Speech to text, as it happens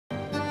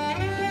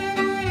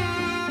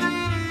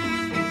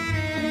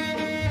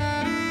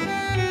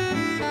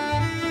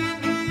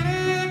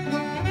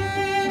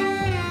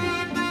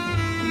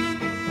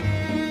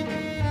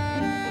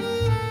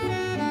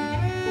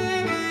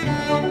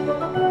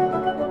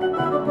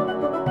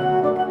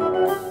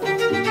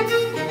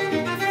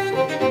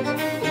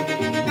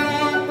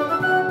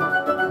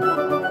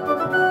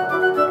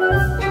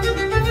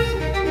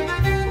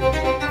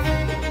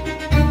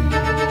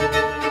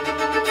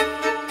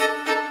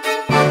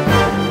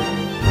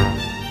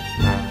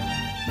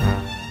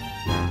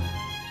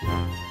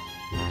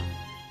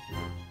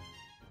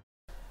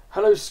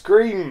Hello,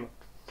 Scream!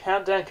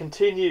 Countdown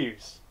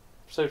continues.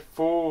 Episode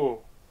 4.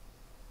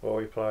 What are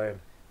we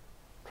playing?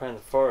 Playing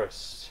the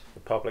forest.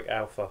 The public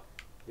alpha.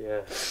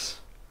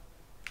 Yes.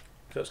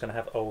 So it's going to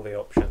have all the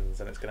options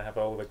and it's going to have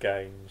all the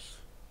games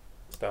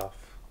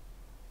stuff.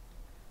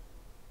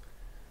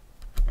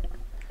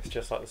 It's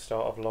just like the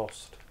start of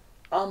Lost.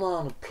 I'm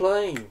on a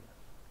plane.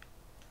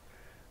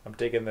 I'm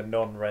digging the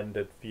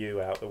non-rendered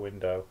view out the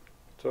window.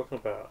 Talking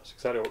about, it's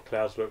exactly what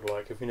clouds look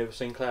like. Have you never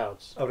seen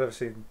clouds? I've never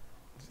seen...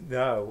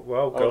 No.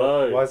 Well, God,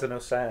 Oh, no. Why is there no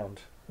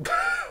sound?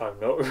 I'm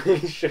not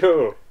really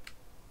sure.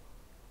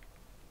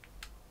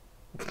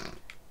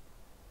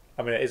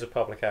 I mean, it is a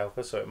public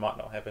alpha, so it might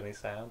not have any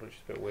sound, which is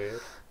a bit weird.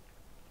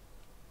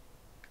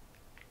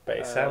 But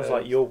it sounds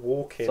like you're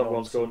walking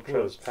Someone's on gone some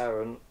woods.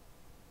 transparent.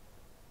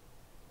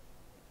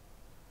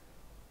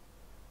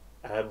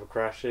 And we're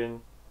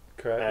crashing.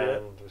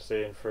 Correct, And we're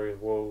seeing through the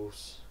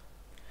walls.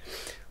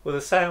 Well, the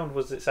sound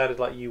was, it sounded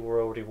like you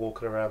were already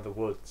walking around the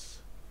woods.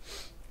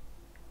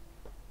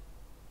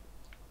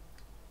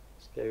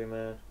 Scary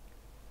man.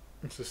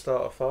 It's the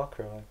start of Far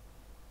Cry.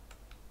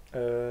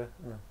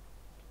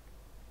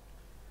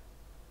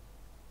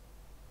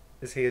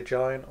 Is he a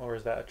giant or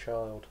is that a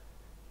child?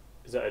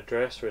 Is that a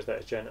dress or is that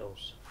his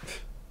genitals?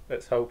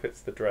 Let's hope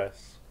it's the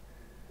dress.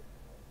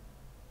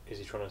 Is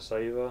he trying to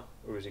save her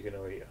or is he going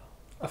to eat her?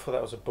 I thought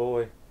that was a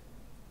boy.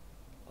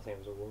 I think it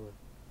was a woman.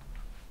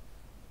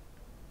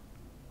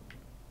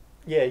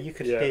 Yeah, you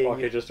could Yeah, hear... I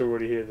could just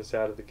already hear the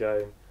sound of the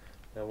game.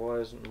 Now why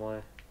isn't my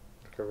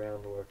look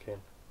around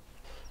working?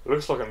 It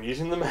looks like I'm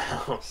using the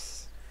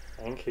mouse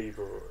and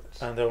keyboard.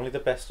 And only the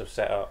best of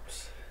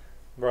setups.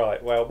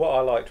 Right, well, what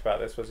I liked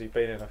about this was you've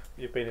been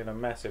in a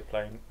massive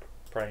plane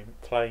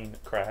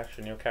crash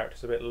and your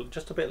character's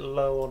just a bit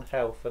low on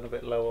health and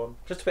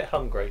just a bit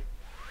hungry.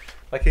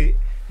 Like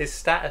his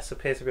status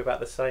appears to be about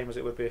the same as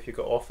it would be if you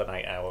got off an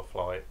 8-hour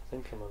flight. I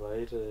think I'm a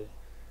lady.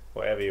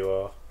 Whatever you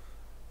are.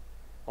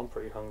 I'm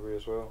pretty hungry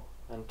as well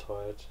and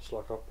tired, just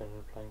like I've been in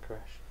a plane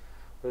crash.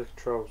 Where are the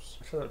controls?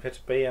 It doesn't appear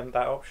to be that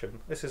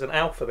option. This is an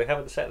alpha, they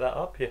haven't set that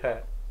up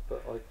yet.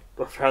 But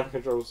I found the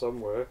controls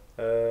somewhere.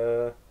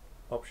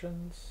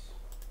 Options?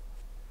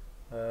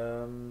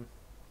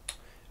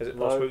 Is it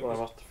No, possible? I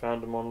must have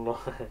found them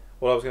online.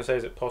 Well, I was going to say,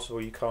 is it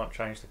possible you can't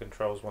change the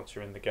controls once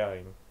you're in the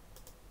game?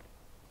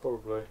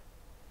 Probably.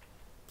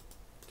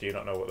 Do you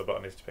not know what the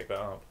button is to pick that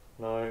up?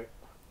 No.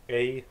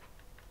 E.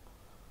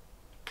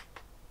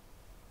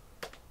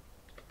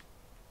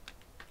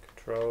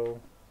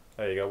 Control.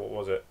 There you go, what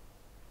was it?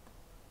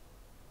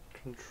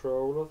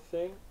 Control, I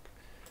think.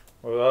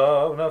 Well,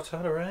 oh no,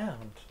 turn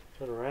around.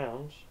 Turn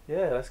around.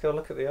 Yeah, let's go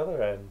look at the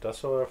other end. I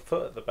saw a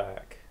foot at the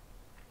back.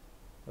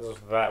 What's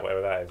that,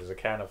 whatever that is? There's a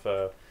can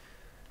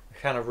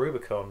of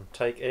Rubicon.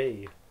 Take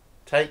E.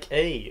 Take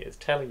E. It's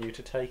telling you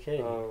to take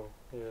E. Oh,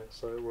 yeah,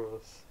 so it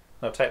was.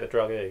 No, take the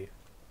drug E.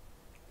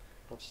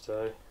 I'll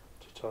stay.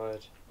 Too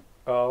tired.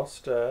 I'll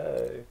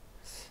stay.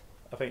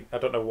 I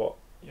don't know what...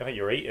 I think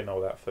you're eating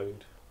all that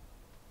food.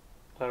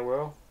 Oh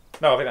well.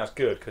 No, I think that's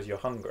good because you're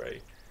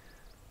hungry.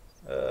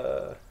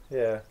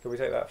 Yeah, can we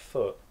take that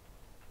foot?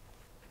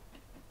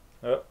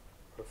 Oh,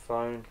 A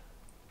phone.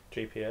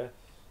 GPS.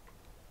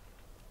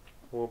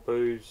 More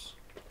booze.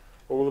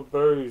 All the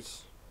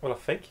booze. Well, I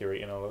think you're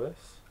eating all of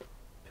this.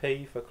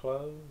 P for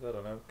clothes? I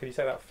don't know. Can you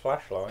take that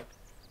flashlight?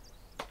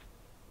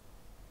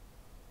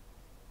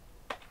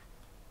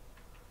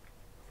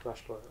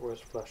 Flashlight. Where's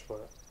the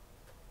flashlight?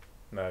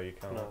 No, you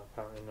can't. No,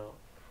 apparently not.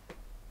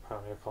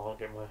 Apparently I can't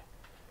get my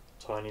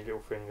tiny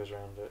little fingers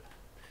around it.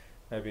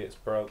 Maybe it's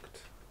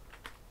broked.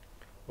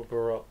 Or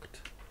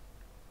barocked.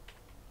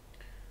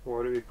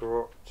 Why do we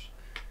barocked?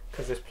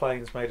 Because this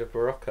plane's made of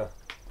Barocca.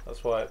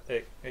 That's why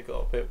it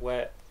got a bit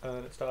wet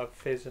and it started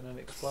fizzing and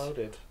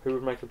exploded. Who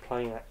would make a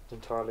plane act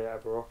entirely out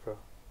of Barocca?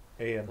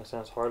 Ian. That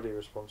sounds highly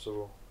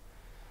irresponsible.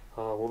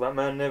 Oh, will that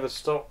man never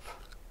stop?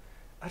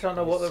 I don't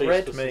know what the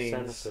red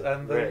means.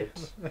 And the red.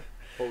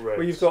 What red?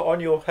 well, you've got on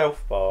your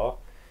health bar,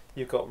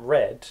 you've got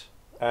red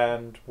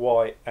and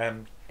white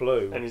and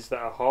blue. And is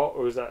that a heart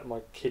or is that my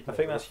kidney? I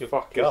think that's your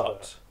fuck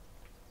gut.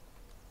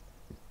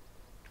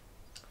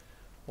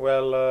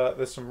 Well,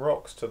 there's some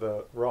rocks to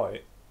the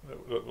right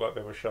that look like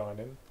they were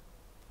shining.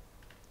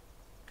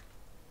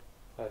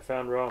 I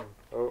found run.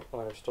 Oh,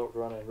 I have stopped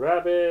running.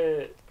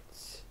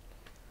 Rabbits!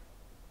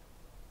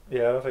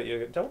 Yeah,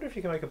 I wonder if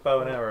you can make a bow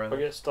and arrow. I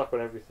get stuck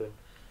on everything.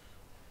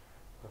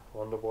 I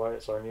wonder why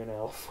it's only an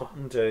alpha.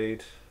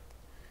 Indeed.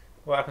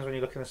 What happens when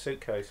you look in the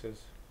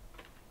suitcases?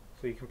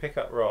 So you can pick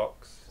up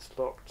rocks. It's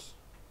locked.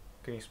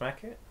 Can you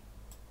smack it?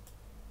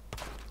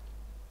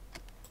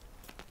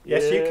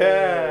 Yes, you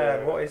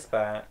can! What is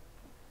that?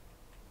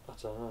 I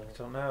don't know. I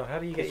don't know. How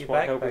do you get This your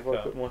might help backpack if I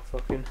up? put my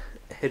fucking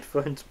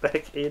headphones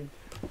back in.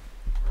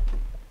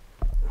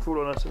 I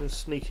thought I had something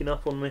sneaking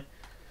up on me.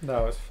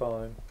 No, it's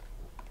fine.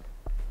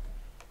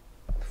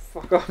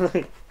 Fuck off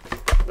me!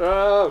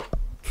 Oh!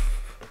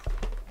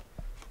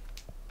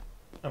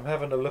 I'm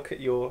having a look at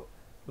your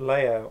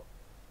layout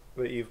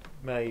that you've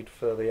made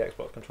for the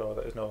Xbox controller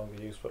that is no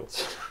longer useful.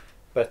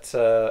 But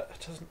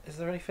it doesn't. Is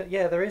there anything?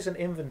 Yeah, there is an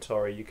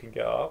inventory you can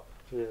get up.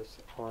 Yes,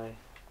 oh.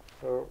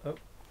 Oh.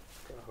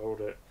 Gotta hold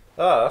it.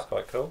 Oh, that's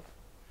quite cool.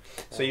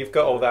 So you've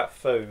got all that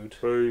food.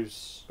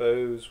 Booze.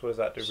 Booze. What does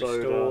that do? Soda.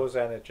 Restores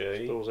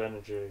energy. Stores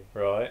energy.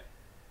 Right.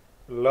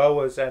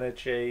 Lowers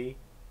energy.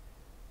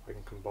 We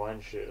can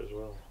combine shit as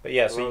well. But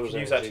yeah, so you Lowers can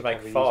use that to energy make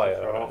can be used fire.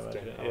 for I crafting.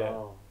 imagine, yeah.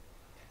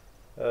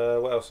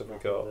 Oh. What else have we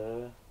Nothing got?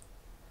 there.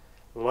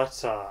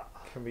 Letter.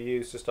 Can be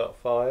used to start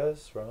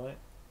fires, right?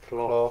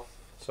 Cloth.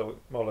 So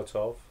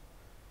Molotov.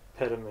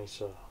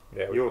 Pedometer.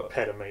 Yeah, we've You're a got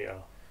pedometer.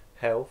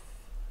 health.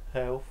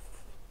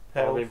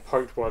 I've been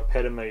poked by a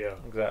pedometer.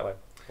 Exactly.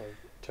 So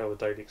tell the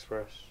Daily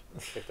Express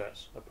if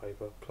that's a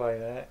paper.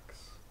 Plain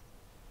X.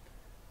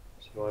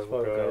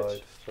 Survival guide.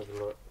 Let's have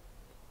a look.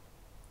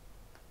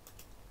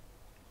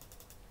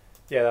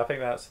 Yeah, I think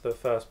that's the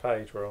first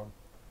page we're on.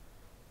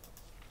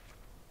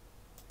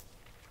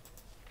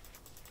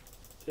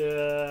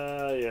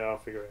 Yeah, I'll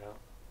figure it out.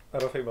 I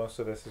don't think most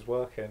of this is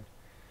working.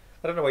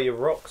 I don't know where your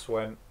rocks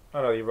went.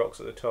 Oh no, your rocks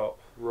at the top.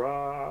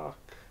 Rock.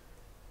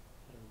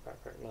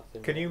 Backpack,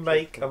 nothing. Can you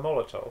make a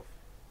Molotov?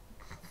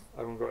 I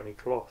haven't got any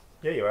cloth.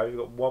 Yeah, you have. You've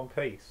got one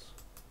piece.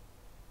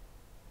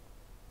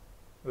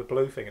 The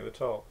blue thing at the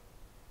top.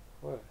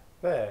 Where?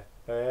 There.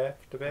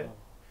 Left a bit.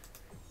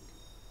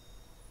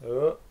 Oh.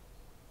 Oh.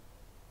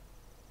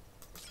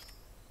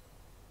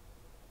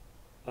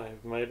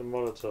 I've made a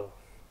Molotov.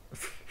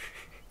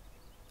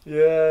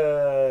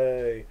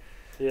 Yay!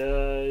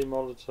 Yay,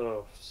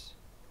 Molotovs.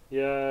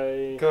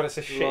 Yay. God, it's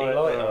a shitty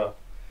lighter.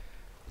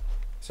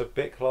 It's a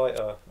Bic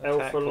lighter.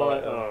 Alpha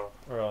lighter.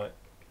 Right.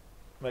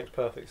 Makes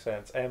perfect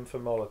sense. M for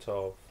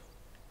Molotov.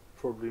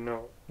 Probably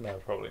not. No,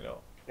 probably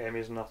not. M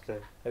is nothing.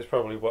 It's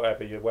probably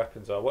whatever your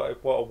weapons are. What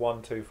are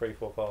 1, 2, 3,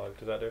 4, 5?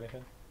 Does that do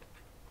anything?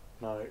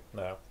 No.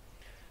 No.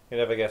 You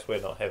never guess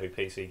we're not heavy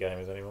PC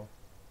gamers anymore.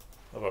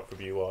 Apart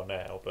from you are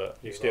now, but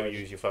you still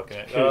use your fucking...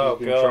 Oh,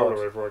 controller God.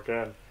 wherever I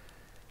can.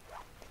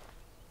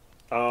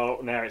 Oh,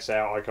 now it's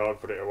out. I can't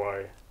put it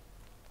away.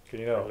 Can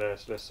you not?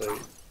 Let's see.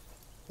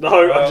 No,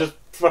 Well, I just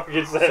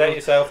fucking said. Set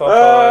yourself on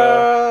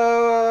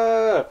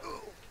fire.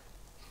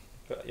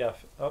 But yeah.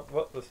 Oh,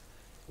 what the...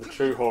 The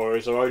true horror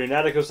is our own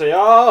inadequacy.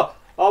 Ah!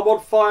 I'm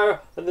on fire,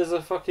 and there's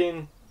a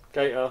fucking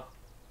gator.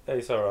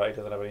 It's alright, he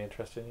doesn't have any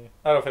interest in you.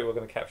 I don't think we're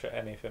going to capture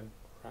anything.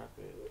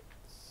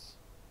 Rabbits.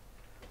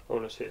 Oh,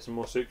 let's hit some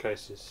more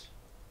suitcases.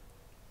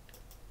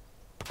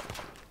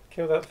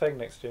 Kill that thing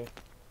next to you.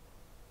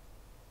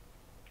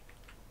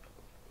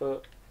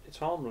 But it's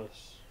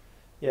harmless.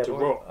 Yeah, It's a but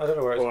rock. I don't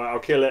know where it's... Alright, I'll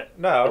kill it.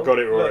 No. I got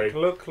it, Rory.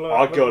 Look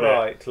I got it.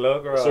 right.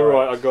 Look right. It's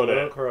alright, I got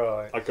it. Look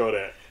right. I got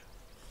it.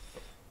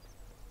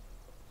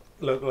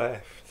 Look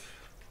left.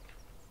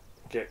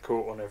 Get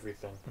caught on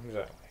everything.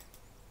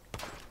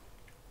 Exactly.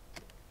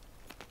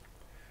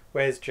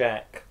 Where's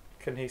Jack?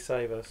 Can he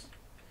save us?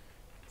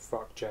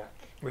 Fuck Jack.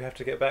 We have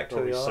to get back to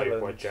I'll be the saved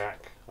island. by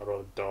Jack. I'd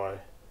rather die.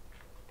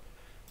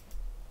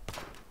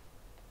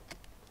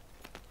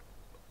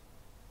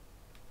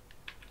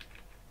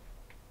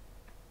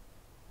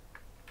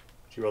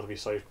 Would you rather be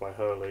saved by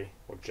Hurley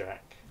or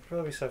Jack? I'd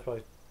rather be saved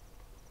by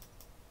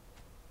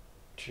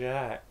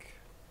Jack.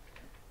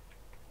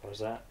 What is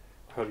that?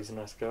 Hurley's a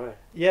nice guy.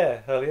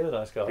 Yeah, Hurley is a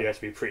nice guy. But you have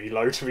to be pretty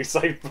low to be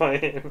saved by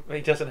him.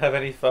 He doesn't have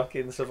any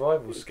fucking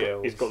survival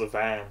skills. He's got the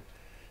van.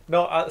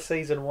 Not at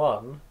season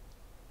 1.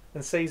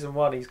 In season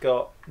 1 he's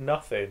got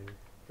nothing.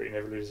 But he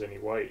never loses any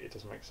weight. It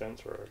doesn't make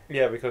sense, Rory.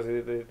 Yeah, because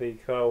they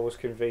can always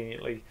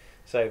conveniently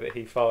say that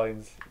he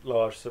finds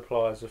large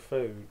supplies of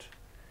food.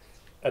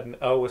 And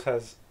always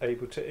has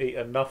able to eat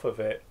enough of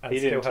it and He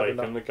still didn't have take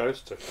enough. him, the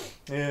ghost took him.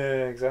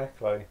 Yeah,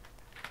 exactly.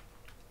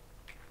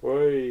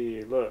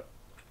 Whey, look.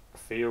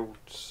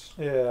 Fields.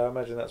 Yeah, I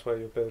imagine that's where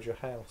you'll build your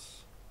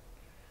house.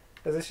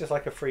 Is this just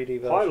like a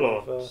 3D version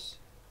Pylons.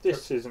 of...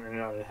 This isn't an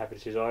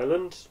uninhabited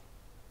island.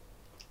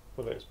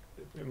 Well, it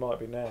might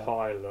be now.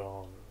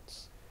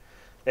 Pylons.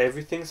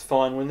 Everything's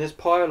fine when there's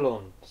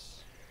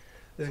pylons.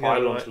 This is gonna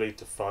be Pylons like, lead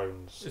to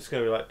phones. it's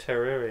going to be like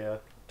Terraria.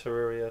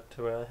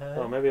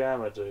 Oh, maybe I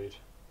am a dude.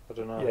 I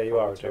don't know. Yeah, you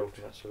I are can't a tell dude.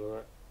 from that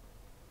silhouette.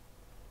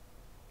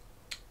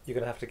 You're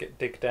going to have to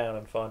dig down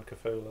and find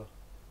Cthulhu.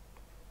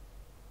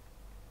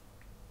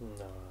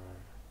 No.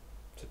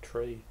 It's a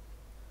tree.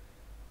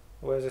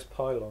 Where's this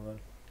pylon then?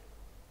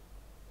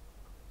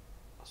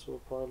 I saw a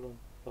pylon.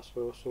 That's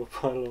where I saw a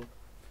pylon.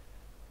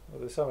 Well,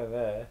 there's something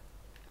there.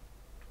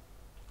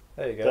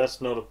 There you go.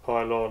 That's not a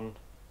pylon.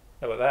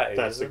 Oh, what that is,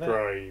 That's a isn't it?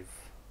 grave.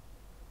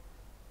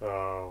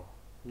 Oh.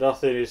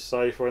 Nothing is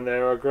safe when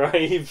there are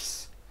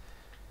graves.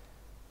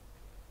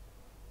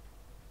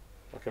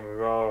 Like a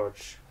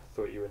mirage. I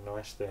thought you were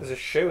nice then. There's a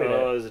shoe in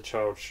Oh, it. there's a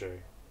child shoe.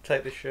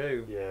 Take the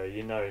shoe. Yeah,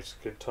 you know it's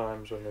good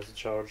times when there's a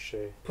child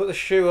shoe. Put the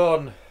shoe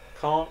on.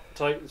 Can't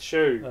take the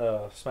shoe.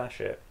 Oh,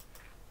 smash it.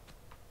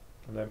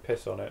 And then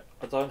piss on it.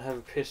 I don't have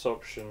a piss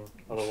option,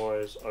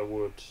 otherwise I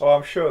would. Oh,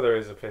 I'm sure there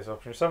is a piss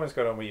option. Something's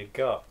going on with your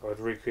gut. I'd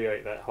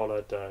recreate that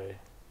holiday.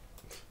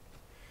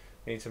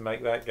 You need to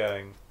make that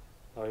going.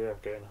 Oh yeah, I'm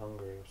getting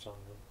hungry or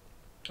something.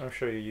 I'm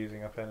sure you're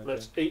using up energy.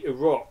 Let's eat a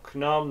rock.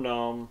 Nom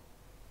nom.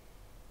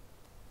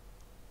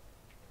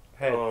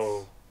 Heads.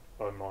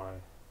 Oh my.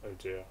 Oh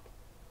dear.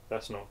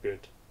 That's not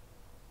good.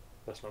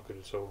 That's not good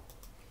at all.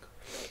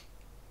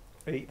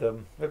 Eat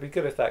them. It'd be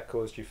good if that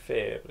caused you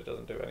fear, but it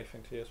doesn't do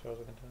anything to you as far as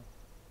I can tell.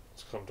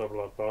 It's some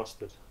double-eyed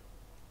bastard.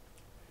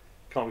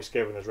 Can't be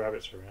scared when there's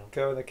rabbits around.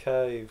 Go in the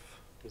cave.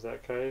 Is that a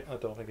cave? I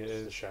don't think it It's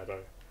is. the shadow.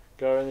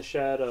 Go in the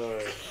shadow.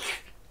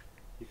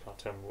 You can't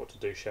tell me what to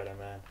do, Shadow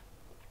Man.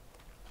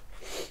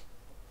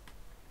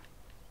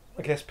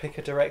 I guess pick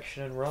a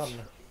direction and run.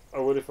 I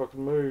would if I could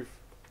move.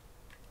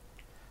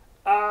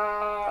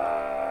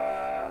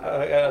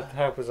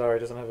 How bizarre, he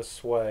doesn't have a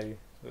sway.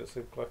 It's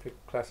like a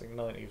classic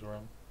 90s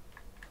run.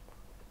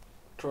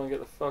 Try and get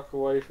the fuck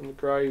away from the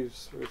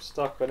graves. We're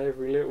stuck on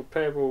every little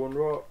pebble and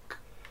rock.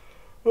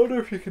 I don't know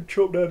if you can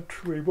chop down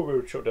trees. You won't be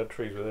able to chop down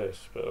trees with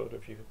this, but I don't know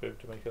if you could be able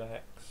to make an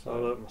axe. Oh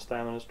look, my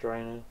stamina's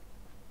draining.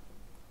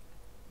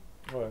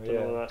 Well, Don't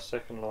know what that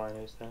second line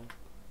is then.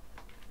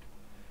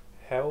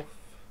 Health?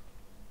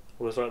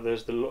 Well,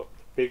 there's the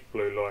big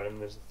blue line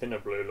and there's the thinner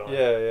blue line.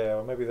 Yeah.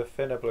 Or maybe the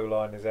thinner blue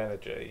line is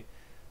energy.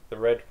 The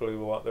red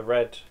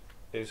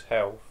is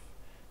health.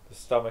 The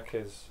stomach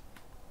is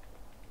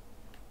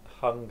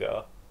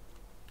hunger.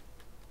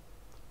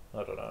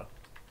 I don't know.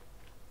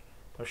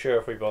 I'm sure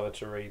if we bothered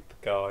to read the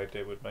guide,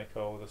 it would make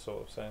all the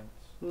sort of sense.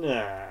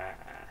 Nah.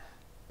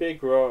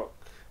 Big rock.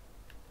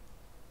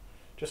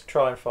 Just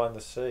try and find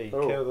the sea.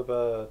 Oh. Kill the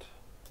bird.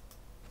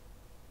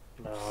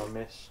 No, I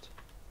missed.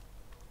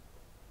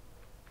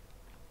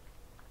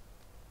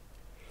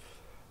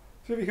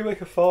 See if you can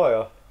make a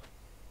fire.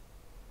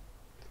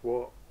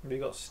 What?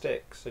 You've got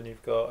sticks and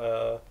you've got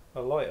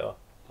a lighter.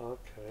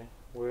 Okay.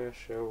 Where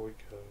shall we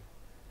go?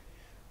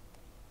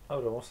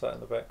 Hold on, what's that in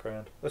the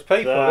background? There's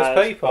people, That's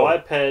there's people!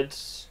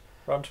 bipeds.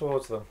 Run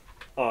towards them.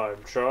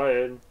 I'm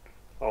trying.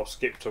 I'll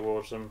skip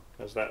towards them,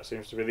 as that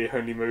seems to be the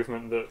only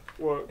movement that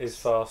works. Is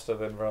faster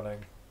than running.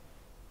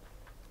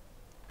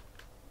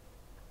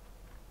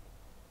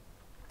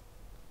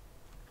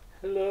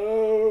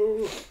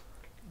 Hello.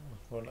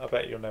 Well, I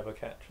bet you'll never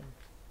catch them.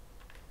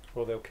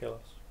 Or they'll kill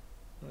us.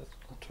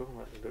 I'm talking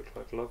about they look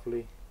like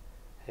lovely,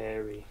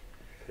 hairy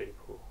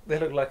people. They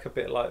look like a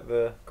bit like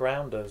the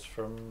grounders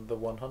from the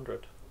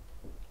 100.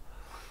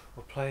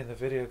 We're playing the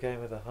video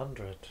game of the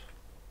 100.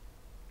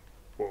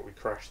 What, we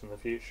crashed in the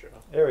future?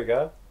 Here we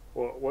go.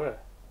 What? Where?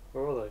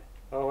 Where are they?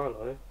 Oh,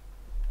 hello.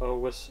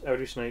 Oh, how do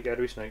we snake? How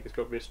do we snake? There's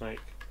got to be a snake.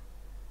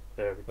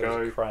 There we There's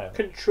a go. crown.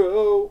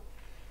 Control!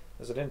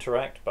 There's an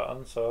interact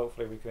button, so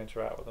hopefully we can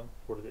interact with them.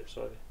 What did it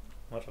say?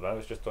 I don't know,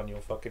 it's just on your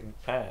fucking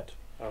pad.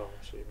 Oh,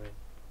 I see what you mean.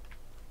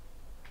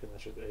 I think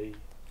that's just E.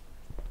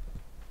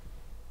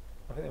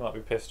 I think they might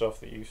be pissed off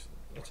that you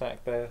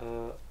attacked there.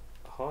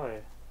 Hi.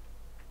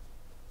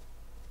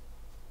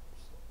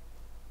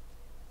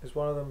 Is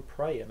one of them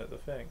praying at the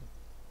thing?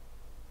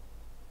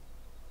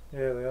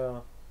 Yeah, they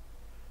are.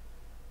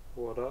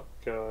 What up,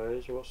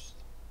 guys?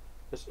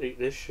 Let's eat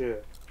this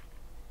shit.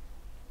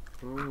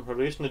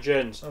 Releasing the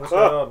gens. Oh, what's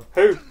going on?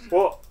 Who?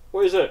 What?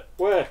 What is it?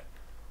 Where?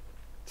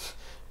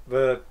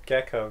 The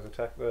geckos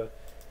attack the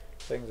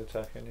things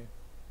attacking you.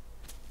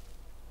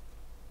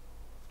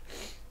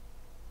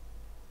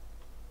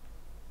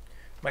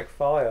 Make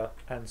fire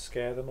and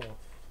scare them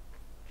off.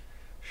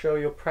 Show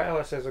your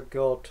prowess as a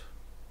god.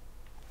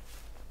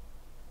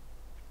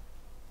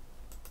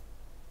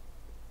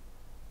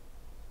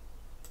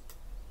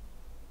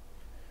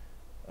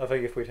 I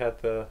think if we'd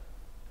had the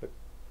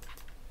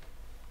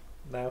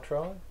now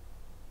try.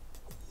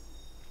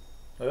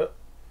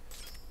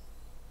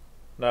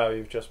 No,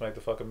 you've just made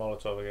the fucking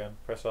Molotov again.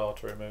 Press R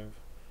to remove.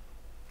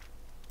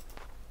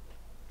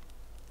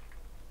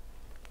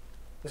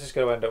 This is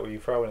going to end up with you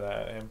throwing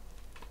that at him.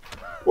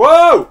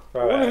 Whoa!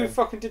 Throw I it wonder at who him.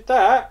 fucking did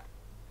that.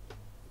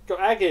 Got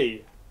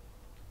Aggie.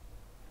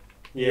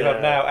 You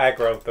have now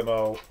aggroed them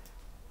all.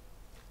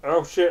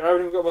 Oh shit! I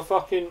haven't even got my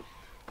fucking.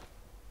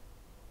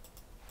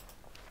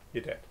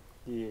 You're dead.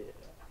 Yeah.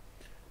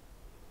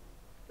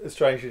 It's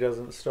strange he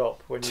doesn't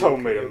stop when you Told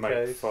me to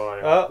okay. make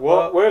fire. Oh,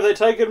 What? oh. Where have they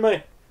taken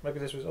me? Maybe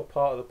this was all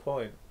part of the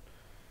point.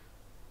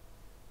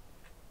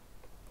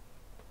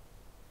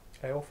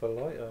 Alpha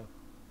lighter.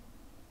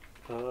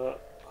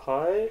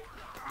 Hi.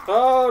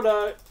 Oh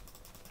no.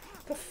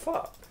 The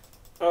fuck?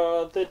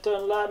 They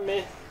don't like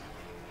me.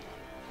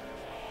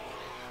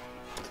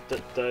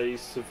 They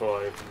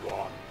survived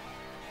one.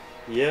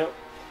 Yep.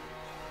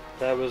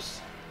 That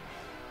was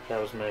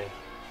me.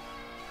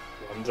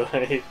 One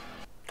day.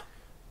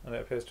 And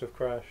it appears to have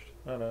crashed.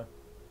 Oh no.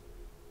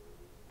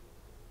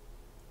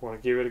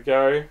 Want to give it a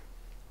go?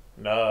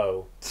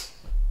 No.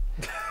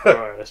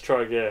 Alright, let's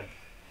try again.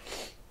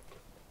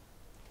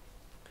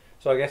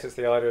 So I guess it's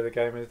the idea of the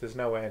game is there's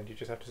no end. You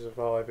just have to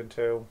survive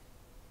until.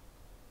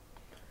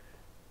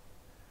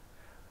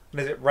 And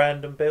is it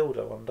random build?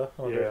 I wonder.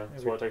 Yeah,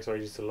 that's why it takes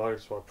ages to load.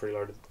 That's why I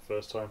preloaded it the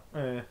first time.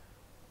 Yeah.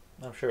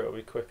 I'm sure it'll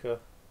be quicker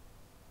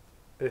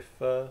if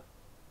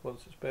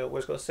once it's built. Well,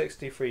 it's got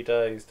 63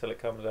 days till it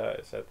comes out.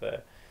 It said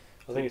there.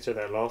 I think it said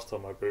that last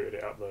time I booted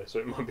it up though, so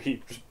it might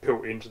be just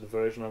built into the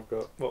version I've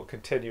got. What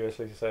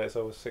continuously to say it's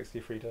always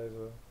 63 days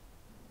away.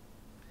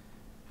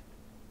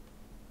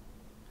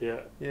 Yeah.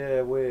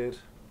 Yeah, weird.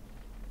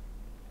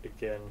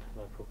 Again,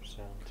 no proper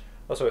sound.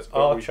 Also, it's But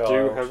our we child.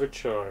 do have a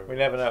child. We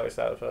never noticed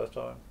that the first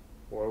time.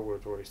 Why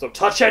would we? Stop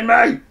touching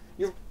me!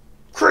 You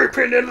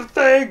creepy little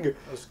thing!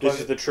 This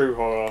is the true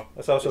horror.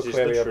 That's also This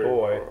clearly is a the true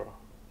boy. horror.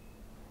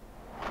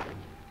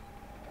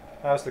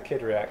 How's the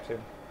kid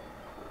reacting?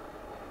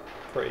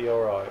 Pretty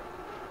alright.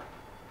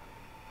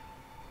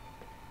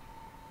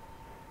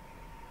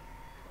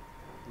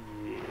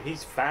 Yeah,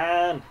 he's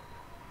fine.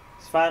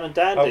 He's fine and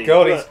dandy. Oh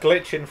god, Look, he's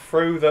glitching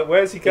through the...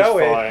 Where's he he's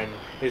going? fine.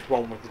 He's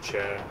one with the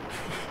chair.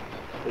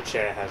 The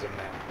chair has him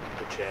now.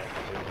 The chair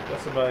has him now.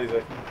 That's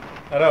amazing.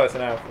 I know it's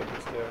an alpha,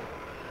 but still.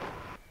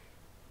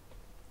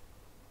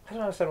 I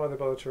don't understand why they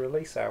bother to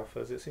release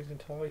alphas. It seems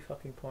entirely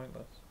fucking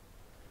pointless.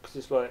 Because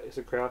it's like, it's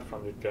a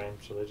crowdfunded game,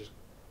 so they just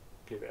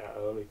give it out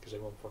early because they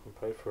won't fucking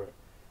pay for it.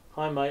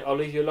 Hi mate, I'll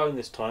leave you alone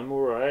this time,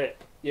 alright?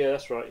 Yeah,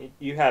 that's right.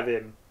 You have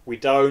him. We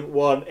don't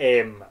want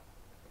him.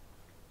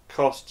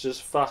 Costs us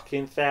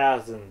fucking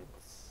thousands.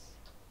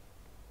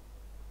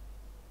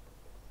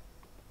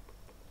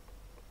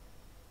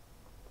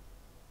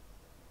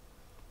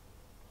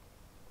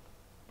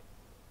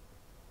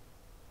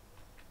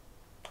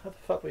 How the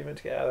fuck were you meant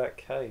to get out of that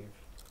cave?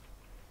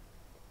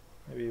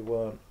 Maybe you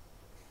weren't.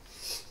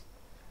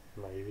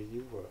 Maybe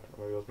you weren't.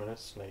 Maybe I was meant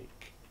to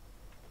sneak.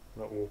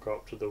 Not walk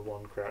up to the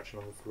one crouching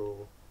on the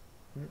floor.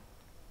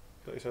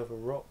 Got yourself a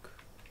rock.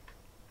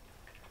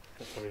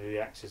 Probably the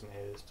axe isn't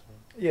here this time.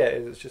 Yeah,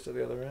 it is. It's just at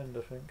the other end,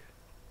 I think.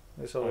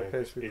 This all Oh, yeah,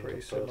 appears to be it's pretty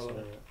in person,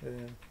 similar. isn't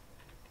Yeah.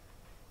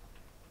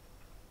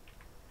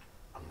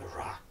 I'm the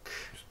rock.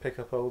 Just pick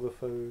up all the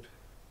food.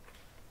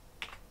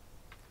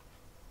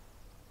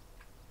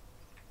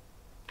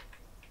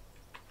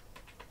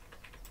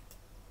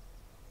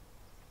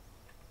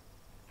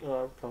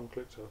 Oh, I've come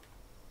clicked off.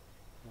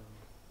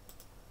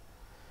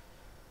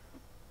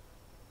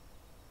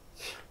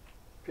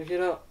 Pick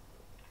it up.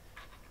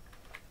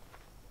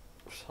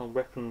 Some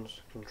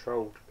weapons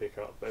controlled to pick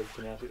up, but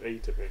everything else is E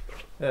to pick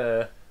up.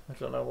 Yeah, I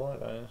don't know why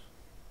that is.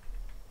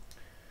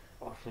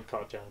 I can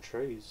cut down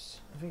trees.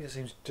 I think it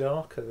seems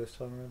darker this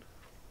time around.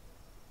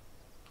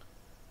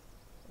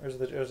 Or is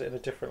it in a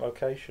different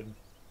location?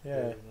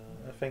 Yeah,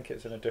 no. I think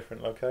it's in a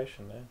different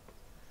location now.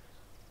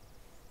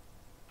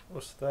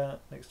 What's that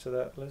next to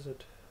that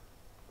lizard?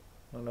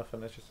 Oh,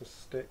 nothing, it's just a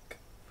stick.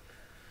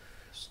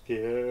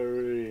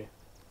 Scary.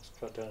 Let's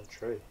cut down a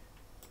tree.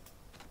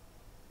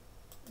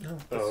 Oh,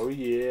 Oh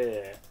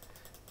yeah.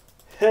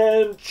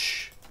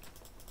 Hench!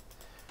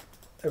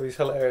 It'd be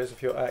hilarious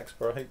if your axe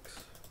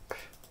breaks. This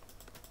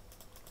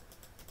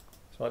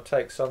might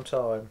take some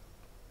time.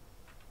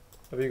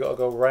 Have you got to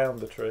go round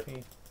the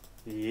tree?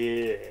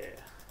 Yeah.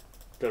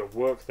 Gotta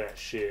work that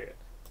shit.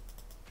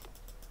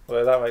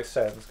 Well, that makes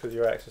sense because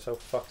your axe is so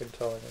fucking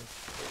tiny.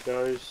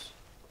 There it goes.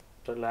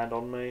 Don't land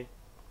on me.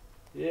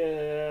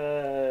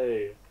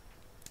 Yay!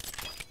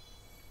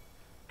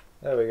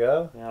 There we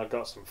go. Now I've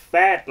got some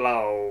fat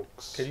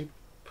logs. Can you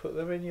put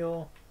them in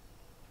your...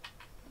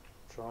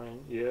 Try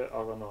and... Yeah, I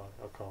don't know.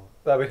 I can't.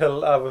 That'd be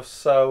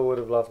would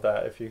have loved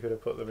that if you could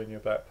have put them in your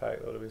backpack.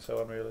 That would have been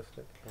so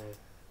unrealistic. Can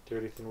I do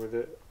anything with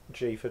it?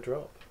 G for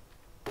drop.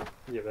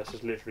 Yeah, that's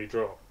just literally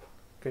drop.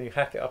 Can you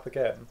hack it up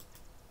again?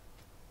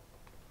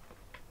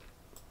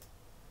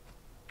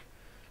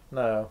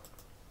 No.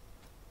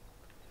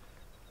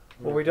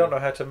 Well, we don't know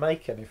how to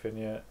make anything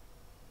yet.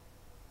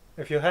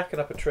 If you're hacking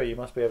up a tree, you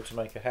must be able to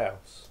make a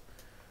house.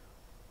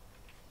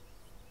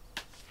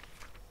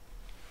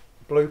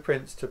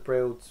 Blueprints to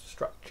build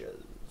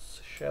structures.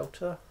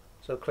 Shelter.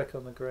 So click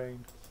on the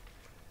green.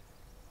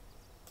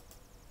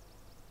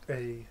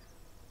 A.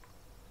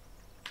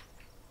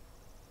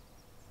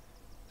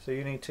 So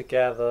you need to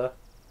gather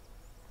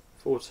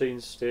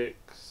 14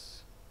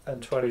 sticks.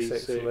 and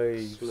 26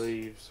 leaves.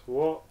 Leaves.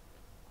 What?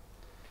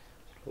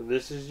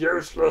 This is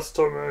useless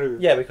to me.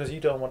 Yeah, because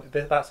you don't want...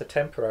 That's a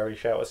temporary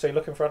shelter. So you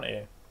look in front of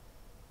you.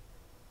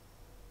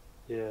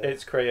 Yeah.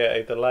 It's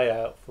created the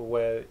layout for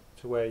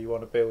where you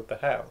want to build the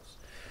house.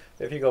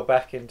 If you go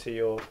back into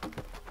your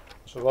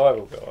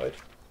survival guide,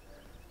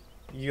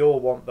 you'll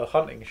want the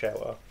hunting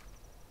shelter.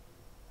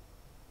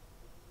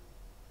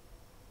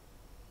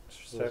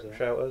 What is that?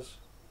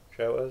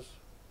 Shelters.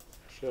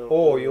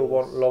 Or you'll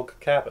want log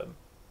cabin.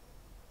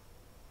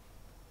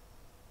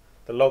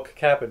 The log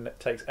cabin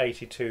takes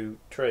 82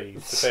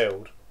 trees to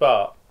build,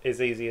 but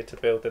is easier to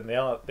build than the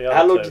other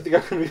How long two. do you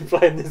think I'm going to be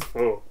playing this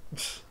for?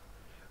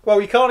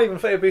 Well, you can't even...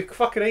 It'd be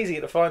fucking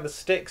easy to find the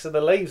sticks and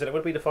the leaves, and it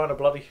would be to find a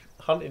bloody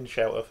hunting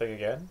shelter thing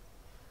again.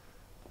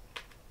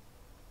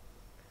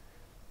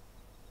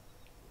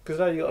 Because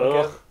now you got to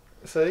Ugh.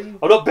 get... See?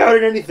 I'm not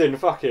building anything,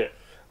 fuck it.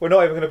 We're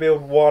not even going to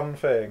build one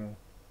thing.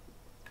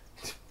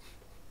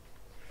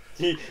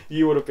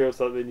 You want to build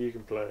something, you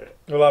can play it.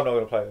 Well, I'm not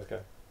going to play this game.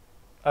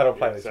 I don't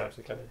play Yeah, these types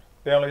of exactly. games.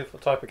 The only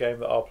type of game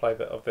that I'll play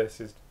of this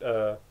is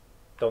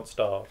Don't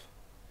Starve.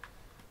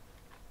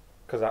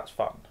 Because that's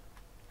fun.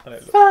 And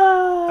it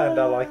and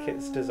I like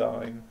its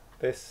design.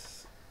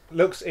 This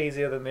looks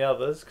easier than the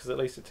others because at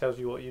least it tells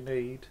you what you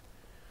need.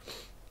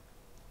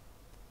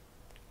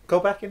 Go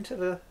back into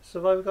the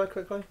survival guide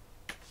quickly.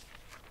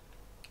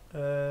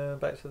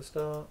 Back to the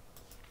start.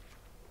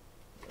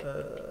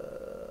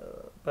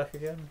 Back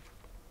again.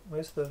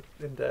 Where's the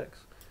index?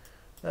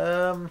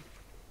 Any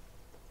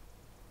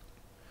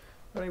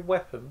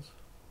weapons?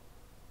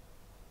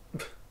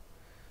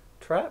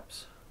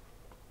 Traps?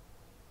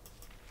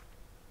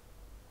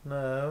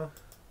 No.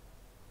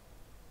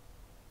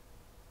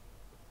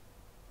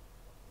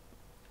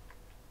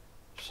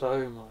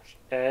 So much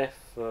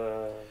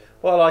effort.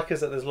 What I like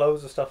is that there's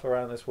loads of stuff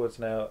around this woods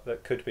now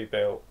that could be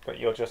built, but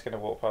you're just going to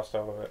walk past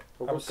all of it.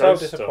 Well, I'm what so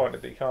ghost disappointed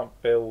stuff? that you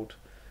can't build,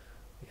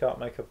 you can't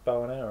make a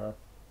bow and arrow.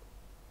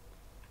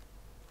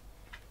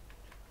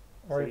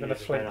 Or So even you're a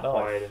just flint gonna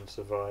hide knife. and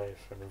survive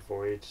and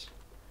avoid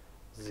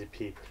the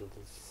people.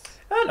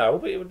 I know,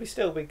 but it would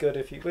still be good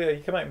if you. Well,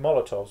 you can make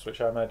Molotovs,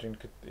 which I imagine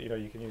could,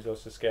 you can use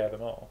those to scare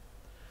them off.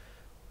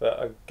 But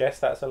I guess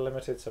that's a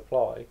limited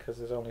supply because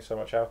there's only so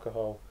much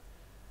alcohol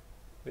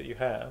that you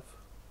have.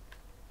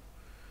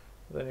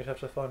 Then you'd have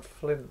to find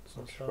flints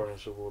I'm and stuff. trying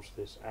towards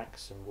this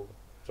axe symbol.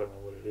 I don't know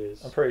what it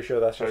is. I'm pretty sure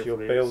that's just your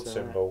Hopefully build it's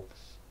an symbol.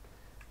 axe.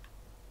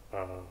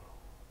 Oh.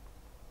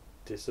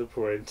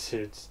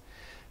 Disappointed. Let's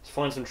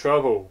find some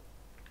trouble.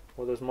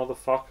 What are those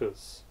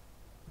motherfuckers?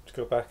 To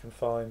go back and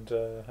find,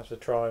 have to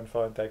try and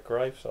find their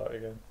gravesite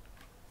again.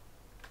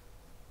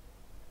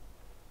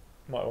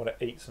 Might want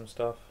to eat some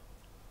stuff.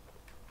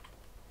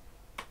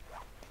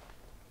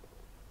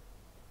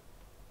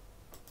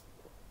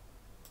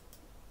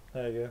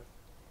 There you go.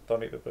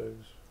 Don't eat the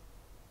booze.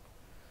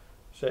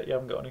 Shit, you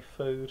haven't got any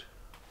food.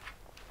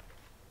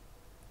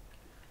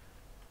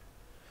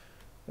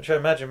 Which I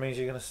imagine means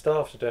you're going to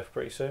starve to death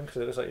pretty soon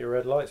because it looks like your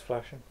red light's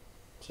flashing.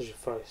 Such a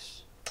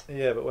face.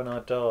 Yeah, but when I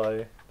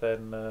die,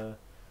 then you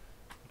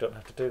don't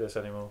have to do this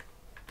anymore.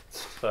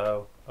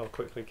 So I'll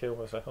quickly kill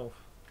myself.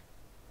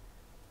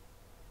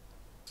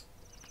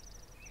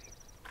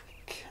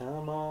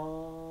 Come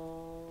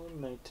on,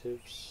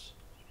 natives.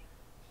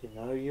 You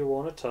know you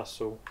want a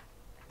tussle.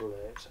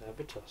 Let's have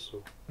a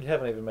tussle. You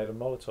haven't even made a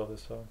Molotov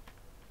this time,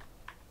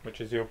 which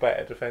is your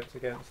better defence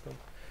against them.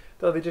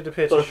 Though they did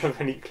appear to. Don't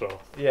have any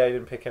cloth. Yeah, he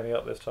didn't pick any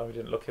up this time. He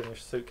didn't look in the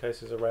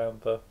suitcases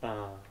around the.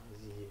 Ah,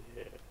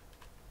 yeah.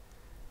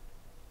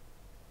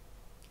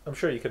 I'm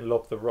sure you can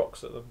lob the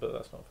rocks at them, but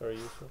that's not very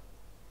useful.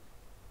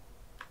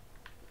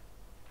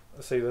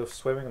 Let's see the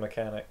swimming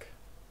mechanic.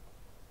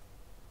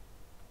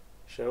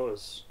 Show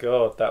us.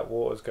 God, that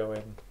water's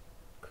going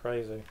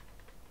crazy.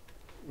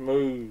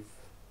 Move.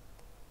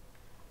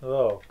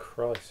 Oh,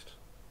 Christ.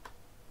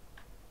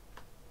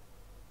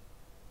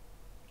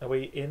 Are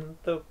we in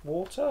the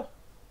water?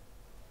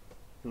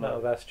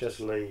 No, that's just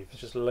leaves.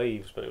 It's just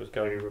leaves, but it was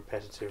Very going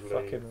repetitive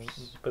fucking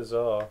leaves.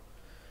 bizarre.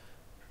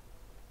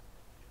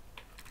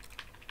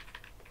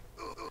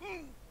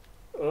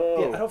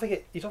 Oh, Yeah, I don't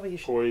think you don't think you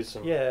should.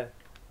 poison. Yeah, you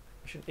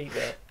shouldn't eat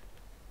that.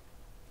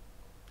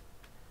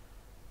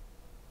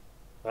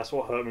 That's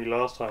what hurt me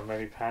last time, made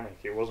me panic.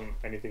 It wasn't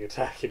anything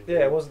attacking me.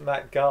 Yeah, it wasn't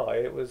that guy.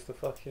 It was the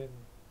fucking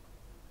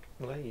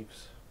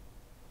leaves.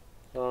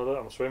 Oh, look,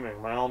 I'm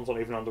swimming. My arm's not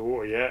even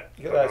underwater yet.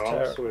 Yeah, But that's I'm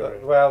terrible.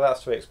 swimming. Well,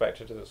 that's to be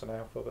expected as it's an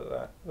alpha,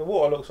 but the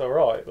water looks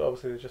alright, but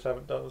obviously they just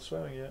haven't done the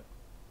swimming yet.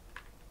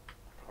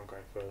 I can't go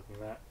any further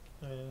than that.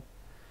 Yeah.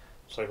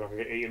 So if I can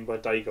get eaten by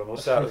Dagon or I doubt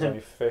there's something. any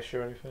fish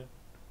or anything.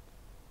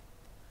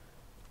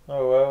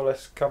 Oh well,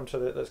 let's go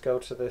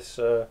to this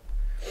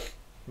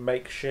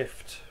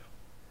makeshift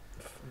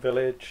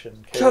village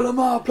and Kill them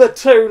all,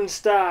 platoon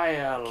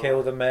style!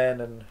 kill the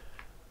men and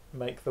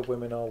make the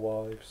women our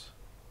wives.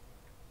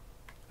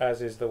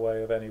 As is the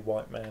way of any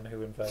white man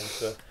who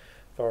invades a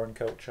foreign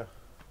culture.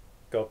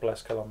 God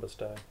bless Columbus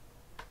Day.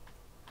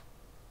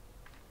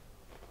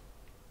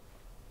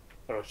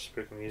 Oh, it's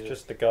spooky music.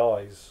 Just the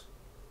guys.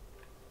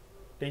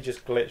 He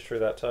just glitched through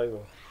that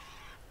table.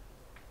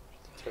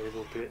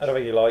 Terrible bitch. I don't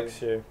think he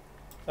likes you.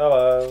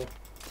 Hello.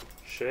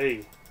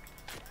 She.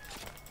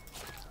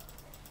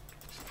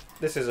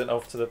 This isn't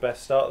off to the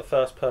best start. The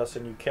first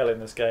person you kill in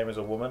this game is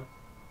a woman.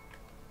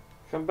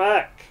 Come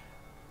back!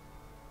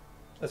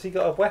 Has he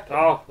got a weapon?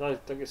 Oh, no,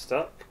 don't get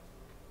stuck.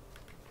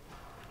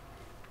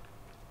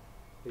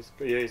 He's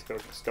got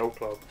a skull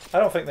club. I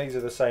don't think these are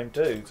the same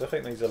dudes. I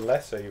think these are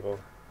less evil.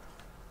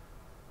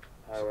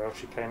 Oh well,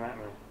 she came at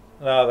me.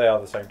 No, they are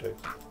the same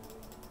dudes.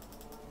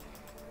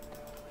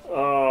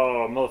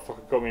 Oh,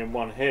 motherfucker got me in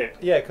one hit.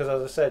 Yeah, because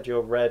as I said,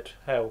 your red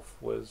health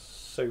was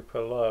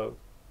super low.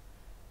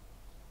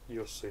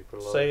 You're super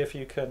low. See if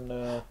you can...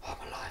 I'm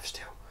alive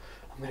still.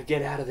 I'm gonna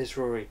get out of this,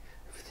 Rory.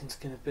 Everything's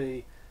gonna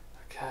be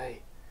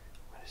okay.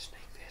 I'm gonna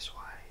sneak this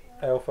way.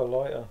 Alpha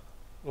lighter.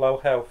 Low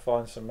health,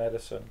 find some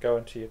medicine. Go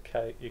into your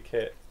kit. They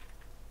could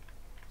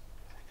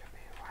be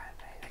around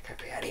me. They could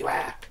be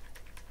anywhere.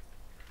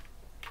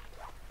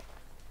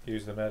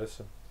 Use the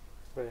medicine.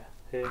 Where?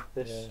 Here?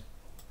 This? Yeah.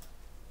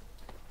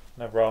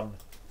 Now run,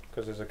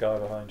 because there's a guy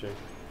behind you.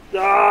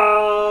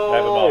 No!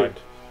 Never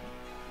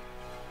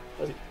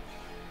mind.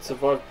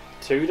 Survived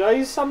 2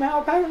 days somehow,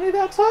 apparently,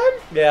 that time?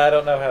 Yeah, I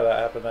don't know how that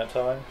happened that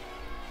time.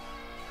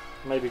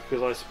 Maybe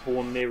because I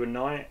spawned near a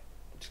night.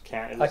 Which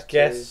counted I as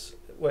guess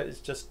well, it's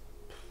just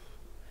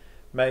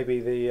maybe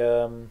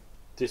the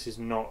This is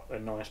not a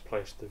nice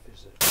place to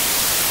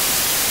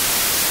visit.